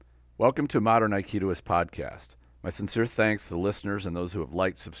Welcome to Modern Aikidoist Podcast. My sincere thanks to the listeners and those who have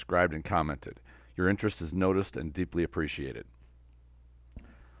liked, subscribed, and commented. Your interest is noticed and deeply appreciated.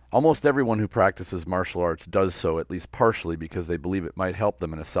 Almost everyone who practices martial arts does so at least partially because they believe it might help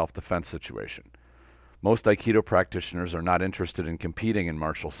them in a self-defense situation. Most Aikido practitioners are not interested in competing in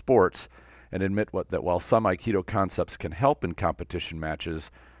martial sports and admit that while some Aikido concepts can help in competition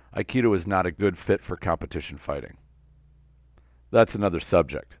matches, Aikido is not a good fit for competition fighting. That's another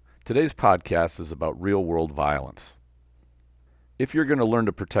subject. Today's podcast is about real-world violence. If you're going to learn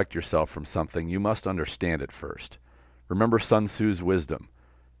to protect yourself from something, you must understand it first. Remember Sun Tzu's wisdom.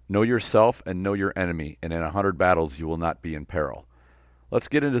 Know yourself and know your enemy, and in 100 battles you will not be in peril. Let's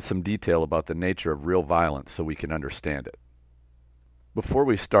get into some detail about the nature of real violence so we can understand it. Before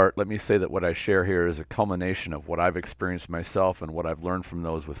we start, let me say that what I share here is a culmination of what I've experienced myself and what I've learned from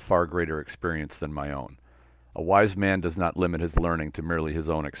those with far greater experience than my own. A wise man does not limit his learning to merely his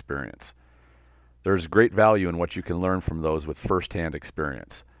own experience. There is great value in what you can learn from those with first-hand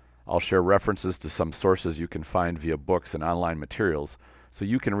experience. I'll share references to some sources you can find via books and online materials, so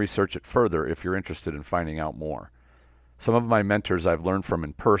you can research it further if you're interested in finding out more. Some of my mentors I've learned from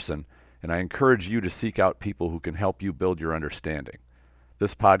in person, and I encourage you to seek out people who can help you build your understanding.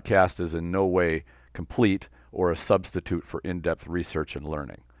 This podcast is in no way complete or a substitute for in-depth research and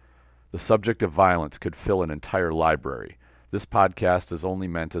learning. The subject of violence could fill an entire library. This podcast is only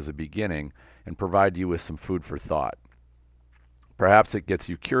meant as a beginning and provide you with some food for thought. Perhaps it gets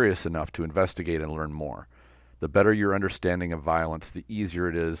you curious enough to investigate and learn more. The better your understanding of violence, the easier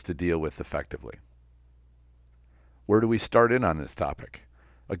it is to deal with effectively. Where do we start in on this topic?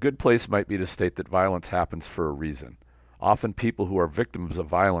 A good place might be to state that violence happens for a reason. Often people who are victims of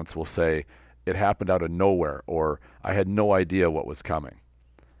violence will say, "It happened out of nowhere," or "I had no idea what was coming."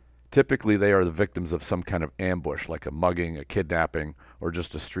 Typically, they are the victims of some kind of ambush, like a mugging, a kidnapping, or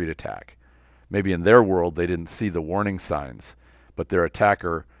just a street attack. Maybe in their world, they didn't see the warning signs, but their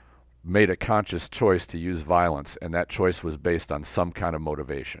attacker made a conscious choice to use violence, and that choice was based on some kind of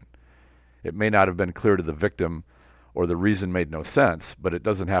motivation. It may not have been clear to the victim, or the reason made no sense, but it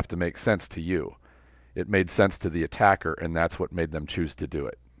doesn't have to make sense to you. It made sense to the attacker, and that's what made them choose to do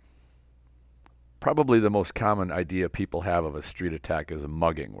it. Probably the most common idea people have of a street attack is a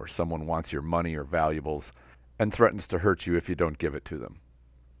mugging, where someone wants your money or valuables and threatens to hurt you if you don't give it to them.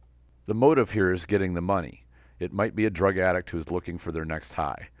 The motive here is getting the money. It might be a drug addict who is looking for their next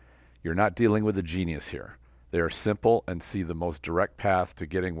high. You're not dealing with a genius here. They are simple and see the most direct path to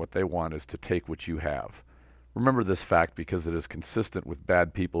getting what they want is to take what you have. Remember this fact because it is consistent with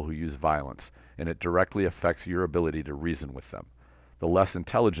bad people who use violence, and it directly affects your ability to reason with them. The less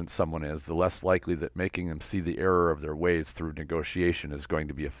intelligent someone is, the less likely that making them see the error of their ways through negotiation is going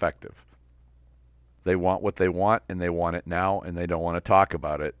to be effective. They want what they want, and they want it now, and they don't want to talk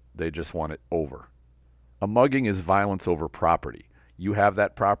about it. They just want it over. A mugging is violence over property. You have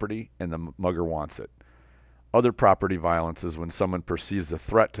that property, and the mugger wants it. Other property violence is when someone perceives a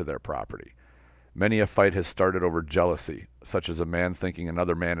threat to their property. Many a fight has started over jealousy, such as a man thinking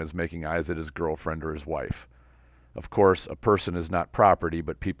another man is making eyes at his girlfriend or his wife. Of course, a person is not property,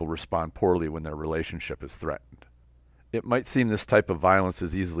 but people respond poorly when their relationship is threatened. It might seem this type of violence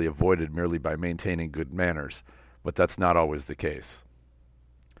is easily avoided merely by maintaining good manners, but that's not always the case.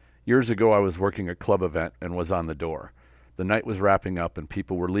 Years ago, I was working a club event and was on the door. The night was wrapping up and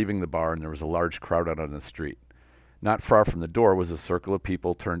people were leaving the bar and there was a large crowd out on the street. Not far from the door was a circle of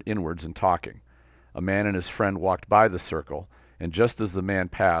people turned inwards and talking. A man and his friend walked by the circle, and just as the man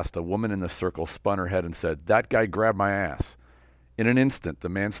passed, a woman in the circle spun her head and said, "That guy grabbed my ass." In an instant, the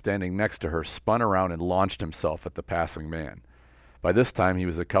man standing next to her spun around and launched himself at the passing man. By this time, he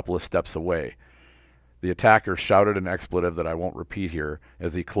was a couple of steps away. The attacker shouted an expletive that I won't repeat here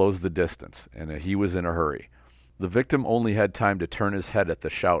as he closed the distance, and he was in a hurry. The victim only had time to turn his head at the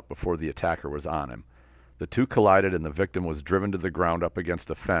shout before the attacker was on him. The two collided, and the victim was driven to the ground up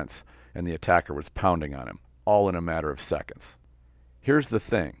against a fence, and the attacker was pounding on him, all in a matter of seconds. Here's the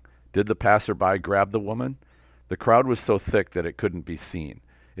thing. Did the passerby grab the woman? The crowd was so thick that it couldn't be seen.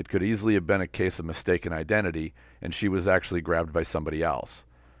 It could easily have been a case of mistaken identity, and she was actually grabbed by somebody else.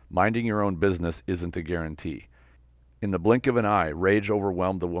 Minding your own business isn't a guarantee. In the blink of an eye, rage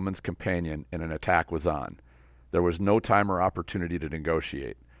overwhelmed the woman's companion, and an attack was on. There was no time or opportunity to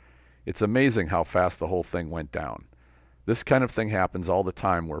negotiate. It's amazing how fast the whole thing went down. This kind of thing happens all the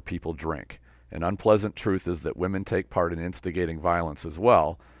time where people drink. An unpleasant truth is that women take part in instigating violence as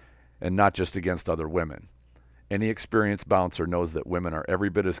well, and not just against other women. Any experienced bouncer knows that women are every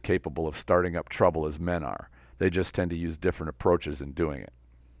bit as capable of starting up trouble as men are. They just tend to use different approaches in doing it.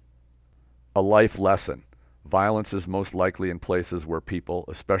 A life lesson. Violence is most likely in places where people,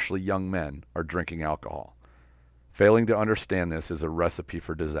 especially young men, are drinking alcohol. Failing to understand this is a recipe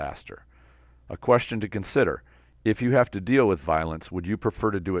for disaster. A question to consider: if you have to deal with violence, would you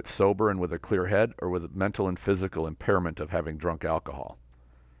prefer to do it sober and with a clear head, or with mental and physical impairment of having drunk alcohol?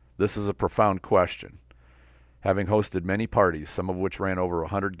 This is a profound question. Having hosted many parties, some of which ran over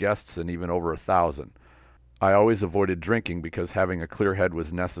 100 guests and even over 1,000, I always avoided drinking because having a clear head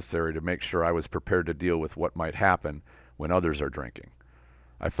was necessary to make sure I was prepared to deal with what might happen when others are drinking.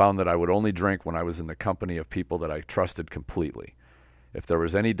 I found that I would only drink when I was in the company of people that I trusted completely. If there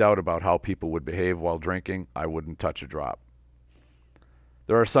was any doubt about how people would behave while drinking, I wouldn't touch a drop.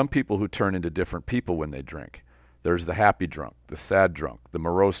 There are some people who turn into different people when they drink. There's the happy drunk, the sad drunk, the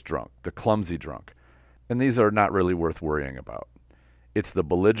morose drunk, the clumsy drunk, and these are not really worth worrying about. It's the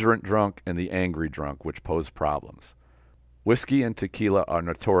belligerent drunk and the angry drunk which pose problems. Whiskey and tequila are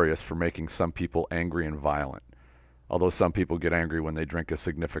notorious for making some people angry and violent, although some people get angry when they drink a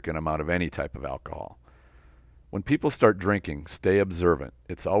significant amount of any type of alcohol. When people start drinking, stay observant.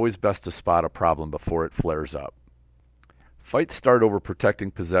 It's always best to spot a problem before it flares up. Fights start over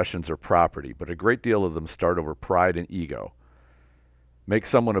protecting possessions or property, but a great deal of them start over pride and ego. Make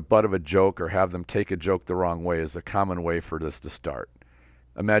someone a butt of a joke or have them take a joke the wrong way is a common way for this to start.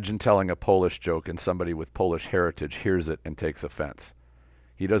 Imagine telling a Polish joke and somebody with Polish heritage hears it and takes offense.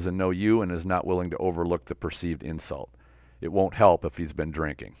 He doesn't know you and is not willing to overlook the perceived insult. It won't help if he's been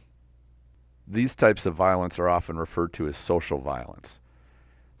drinking. These types of violence are often referred to as social violence.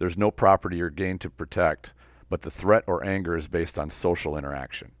 There's no property or gain to protect, but the threat or anger is based on social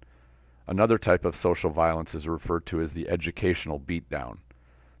interaction. Another type of social violence is referred to as the educational beatdown.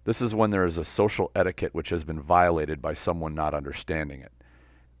 This is when there is a social etiquette which has been violated by someone not understanding it.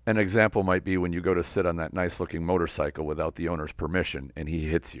 An example might be when you go to sit on that nice-looking motorcycle without the owner's permission and he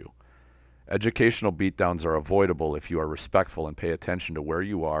hits you. Educational beatdowns are avoidable if you are respectful and pay attention to where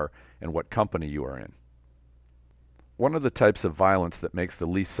you are and what company you are in. One of the types of violence that makes the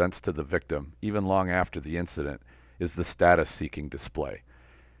least sense to the victim, even long after the incident, is the status-seeking display.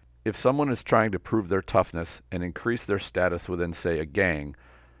 If someone is trying to prove their toughness and increase their status within, say, a gang,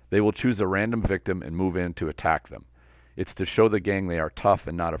 they will choose a random victim and move in to attack them. It's to show the gang they are tough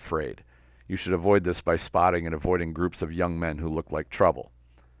and not afraid. You should avoid this by spotting and avoiding groups of young men who look like trouble.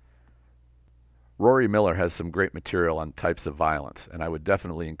 Rory Miller has some great material on types of violence, and I would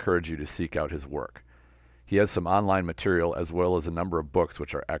definitely encourage you to seek out his work. He has some online material as well as a number of books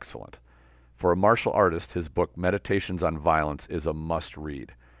which are excellent. For a martial artist, his book Meditations on Violence is a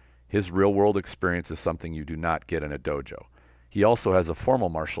must-read. His real-world experience is something you do not get in a dojo. He also has a formal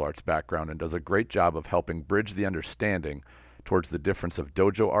martial arts background and does a great job of helping bridge the understanding towards the difference of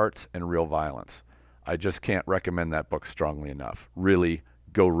dojo arts and real violence. I just can't recommend that book strongly enough. Really,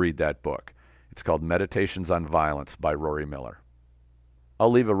 go read that book. It's called Meditations on Violence by Rory Miller.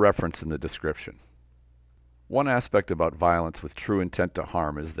 I'll leave a reference in the description. One aspect about violence with true intent to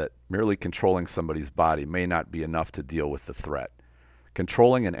harm is that merely controlling somebody's body may not be enough to deal with the threat.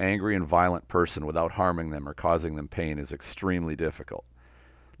 Controlling an angry and violent person without harming them or causing them pain is extremely difficult.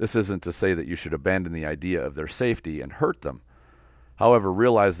 This isn't to say that you should abandon the idea of their safety and hurt them. However,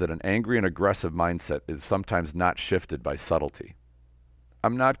 realize that an angry and aggressive mindset is sometimes not shifted by subtlety.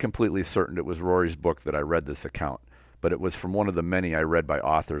 I'm not completely certain it was Rory's book that I read this account, but it was from one of the many I read by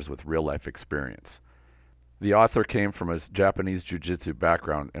authors with real-life experience. The author came from a Japanese jiu-jitsu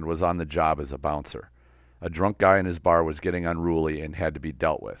background and was on the job as a bouncer. A drunk guy in his bar was getting unruly and had to be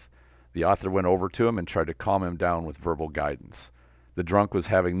dealt with. The author went over to him and tried to calm him down with verbal guidance. The drunk was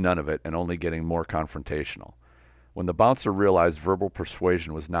having none of it and only getting more confrontational. When the bouncer realized verbal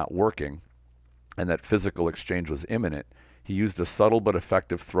persuasion was not working and that physical exchange was imminent, he used a subtle but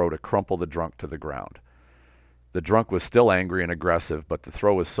effective throw to crumple the drunk to the ground. The drunk was still angry and aggressive, but the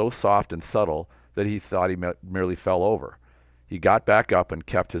throw was so soft and subtle that he thought he merely fell over. He got back up and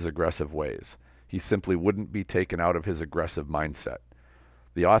kept his aggressive ways. He simply wouldn't be taken out of his aggressive mindset.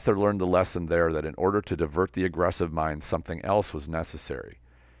 The author learned the lesson there that in order to divert the aggressive mind, something else was necessary.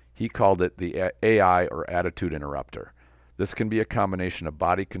 He called it the AI, or attitude interrupter. This can be a combination of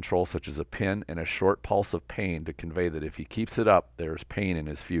body control such as a pin and a short pulse of pain to convey that if he keeps it up, there's pain in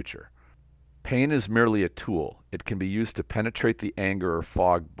his future. Pain is merely a tool. It can be used to penetrate the anger or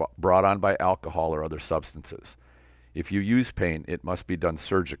fog brought on by alcohol or other substances. If you use pain, it must be done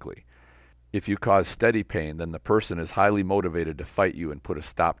surgically. If you cause steady pain, then the person is highly motivated to fight you and put a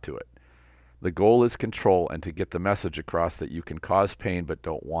stop to it. The goal is control and to get the message across that you can cause pain but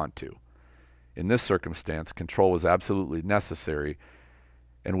don't want to. In this circumstance, control was absolutely necessary,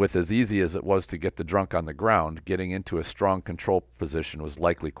 and with as easy as it was to get the drunk on the ground, getting into a strong control position was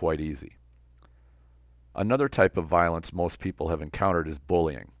likely quite easy. Another type of violence most people have encountered is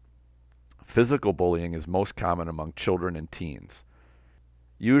bullying. Physical bullying is most common among children and teens.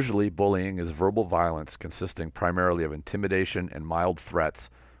 Usually, bullying is verbal violence consisting primarily of intimidation and mild threats,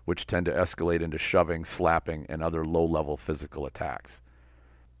 which tend to escalate into shoving, slapping, and other low-level physical attacks.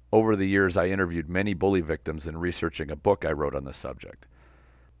 Over the years, I interviewed many bully victims in researching a book I wrote on the subject.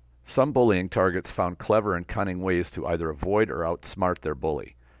 Some bullying targets found clever and cunning ways to either avoid or outsmart their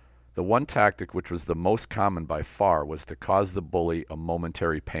bully. The one tactic which was the most common by far was to cause the bully a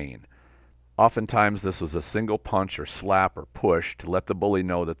momentary pain. Oftentimes, this was a single punch or slap or push to let the bully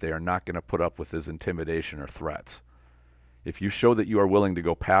know that they are not going to put up with his intimidation or threats. If you show that you are willing to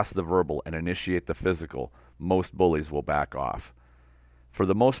go past the verbal and initiate the physical, most bullies will back off. For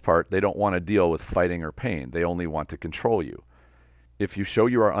the most part, they don't want to deal with fighting or pain. They only want to control you. If you show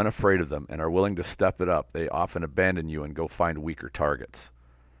you are unafraid of them and are willing to step it up, they often abandon you and go find weaker targets.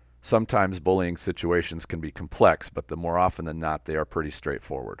 Sometimes bullying situations can be complex, but more often than not, they are pretty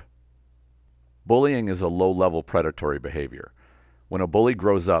straightforward. Bullying is a low-level predatory behavior. When a bully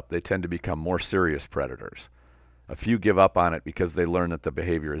grows up, they tend to become more serious predators. A few give up on it because they learn that the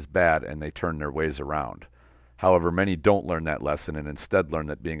behavior is bad and they turn their ways around. However, many don't learn that lesson and instead learn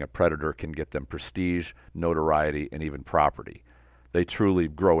that being a predator can get them prestige, notoriety, and even property. They truly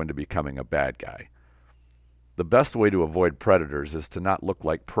grow into becoming a bad guy. The best way to avoid predators is to not look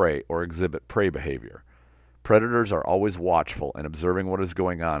like prey or exhibit prey behavior. Predators are always watchful and observing what is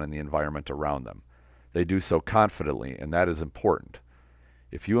going on in the environment around them. They do so confidently, and that is important.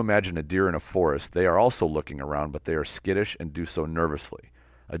 If you imagine a deer in a forest, they are also looking around, but they are skittish and do so nervously.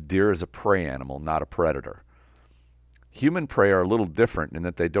 A deer is a prey animal, not a predator. Human prey are a little different in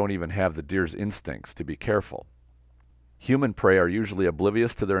that they don't even have the deer's instincts to be careful. Human prey are usually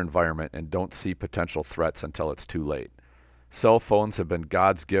oblivious to their environment and don't see potential threats until it's too late. Cell phones have been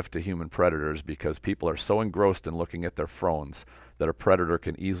God's gift to human predators because people are so engrossed in looking at their phones that a predator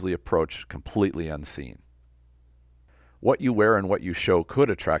can easily approach completely unseen. What you wear and what you show could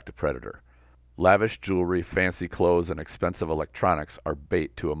attract a predator. Lavish jewelry, fancy clothes, and expensive electronics are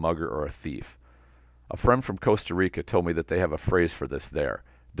bait to a mugger or a thief. A friend from Costa Rica told me that they have a phrase for this there: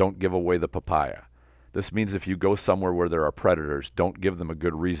 don't give away the papaya. This means if you go somewhere where there are predators, don't give them a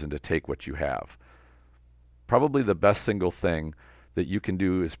good reason to take what you have. Probably the best single thing that you can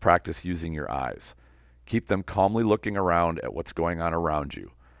do is practice using your eyes. Keep them calmly looking around at what's going on around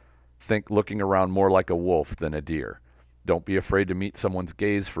you. Think looking around more like a wolf than a deer. Don't be afraid to meet someone's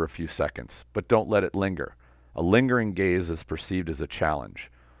gaze for a few seconds, but don't let it linger. A lingering gaze is perceived as a challenge.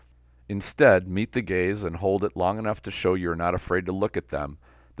 Instead, meet the gaze and hold it long enough to show you're not afraid to look at them,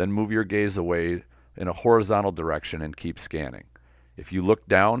 then move your gaze away in a horizontal direction and keep scanning. If you look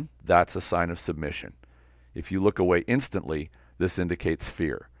down, that's a sign of submission. If you look away instantly, this indicates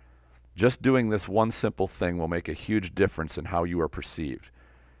fear. Just doing this one simple thing will make a huge difference in how you are perceived.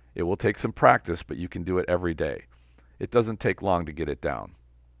 It will take some practice, but you can do it every day. It doesn't take long to get it down.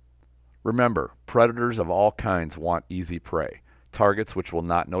 Remember, predators of all kinds want easy prey, targets which will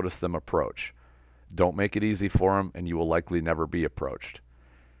not notice them approach. Don't make it easy for them, and you will likely never be approached.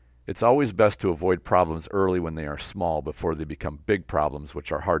 It's always best to avoid problems early when they are small before they become big problems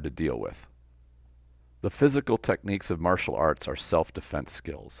which are hard to deal with. The physical techniques of martial arts are self-defense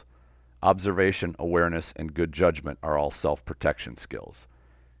skills. Observation, awareness, and good judgment are all self-protection skills.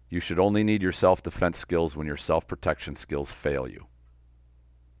 You should only need your self-defense skills when your self-protection skills fail you.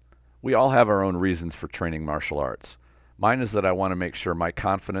 We all have our own reasons for training martial arts. Mine is that I want to make sure my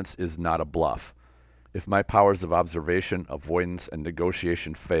confidence is not a bluff. If my powers of observation, avoidance, and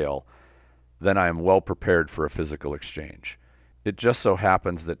negotiation fail, then I am well prepared for a physical exchange. It just so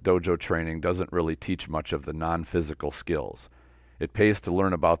happens that dojo training doesn't really teach much of the non-physical skills. It pays to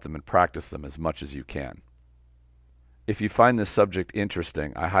learn about them and practice them as much as you can. If you find this subject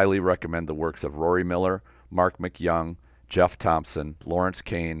interesting, I highly recommend the works of Rory Miller, Mark McYoung, Jeff Thompson, Lawrence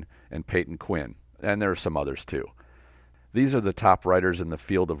Kane, and Peyton Quinn, and there are some others too. These are the top writers in the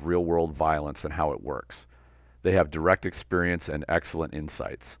field of real-world violence and how it works. They have direct experience and excellent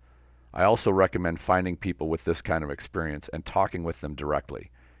insights. I also recommend finding people with this kind of experience and talking with them directly.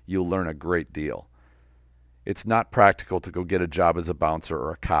 You'll learn a great deal. It's not practical to go get a job as a bouncer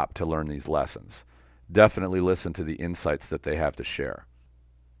or a cop to learn these lessons. Definitely listen to the insights that they have to share.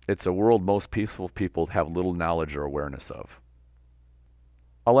 It's a world most peaceful people have little knowledge or awareness of.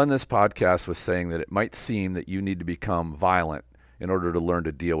 I'll end this podcast with saying that it might seem that you need to become violent in order to learn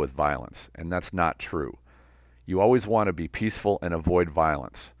to deal with violence, and that's not true. You always want to be peaceful and avoid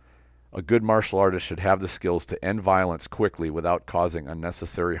violence. A good martial artist should have the skills to end violence quickly without causing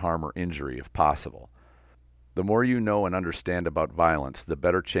unnecessary harm or injury if possible. The more you know and understand about violence, the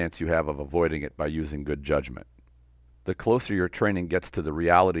better chance you have of avoiding it by using good judgment. The closer your training gets to the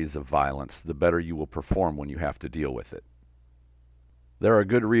realities of violence, the better you will perform when you have to deal with it. There are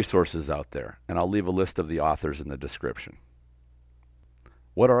good resources out there, and I'll leave a list of the authors in the description.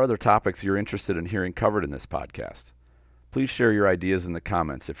 What are other topics you're interested in hearing covered in this podcast? Please share your ideas in the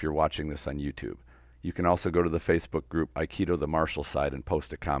comments if you're watching this on YouTube. You can also go to the Facebook group Aikido the Martial Side and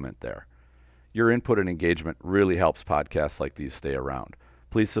post a comment there. Your input and engagement really helps podcasts like these stay around.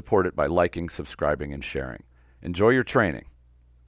 Please support it by liking, subscribing, and sharing. Enjoy your training.